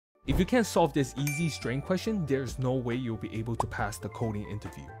If you can't solve this easy string question, there's no way you'll be able to pass the coding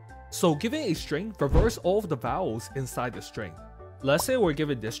interview. So given a string, reverse all of the vowels inside the string. Let's say we're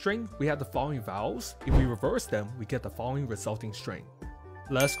given this string, we have the following vowels. If we reverse them, we get the following resulting string.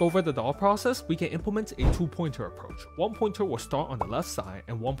 Let's go over the thought process. We can implement a two-pointer approach. One pointer will start on the left side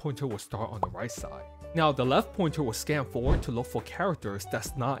and one pointer will start on the right side. Now the left pointer will scan forward to look for characters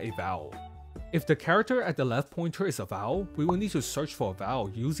that's not a vowel. If the character at the left pointer is a vowel, we will need to search for a vowel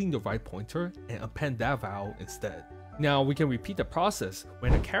using the right pointer and append that vowel instead. Now we can repeat the process.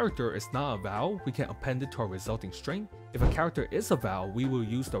 When a character is not a vowel, we can append it to our resulting string. If a character is a vowel, we will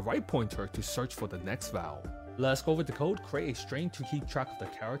use the right pointer to search for the next vowel. Let's go over the code, create a string to keep track of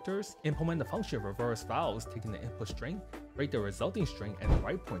the characters, implement the function reverse vowels taking the input string, write the resulting string and the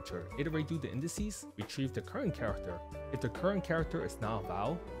right pointer, iterate through the indices, retrieve the current character. If the current character is not a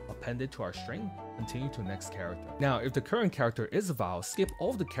vowel, append it to our string, continue to the next character. Now if the current character is a vowel, skip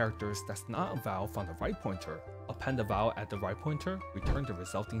all the characters that's not a vowel from the right pointer, append the vowel at the right pointer, return the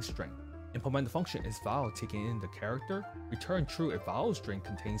resulting string. Implement the function isVowel taking in the character, return true if vowel string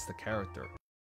contains the character.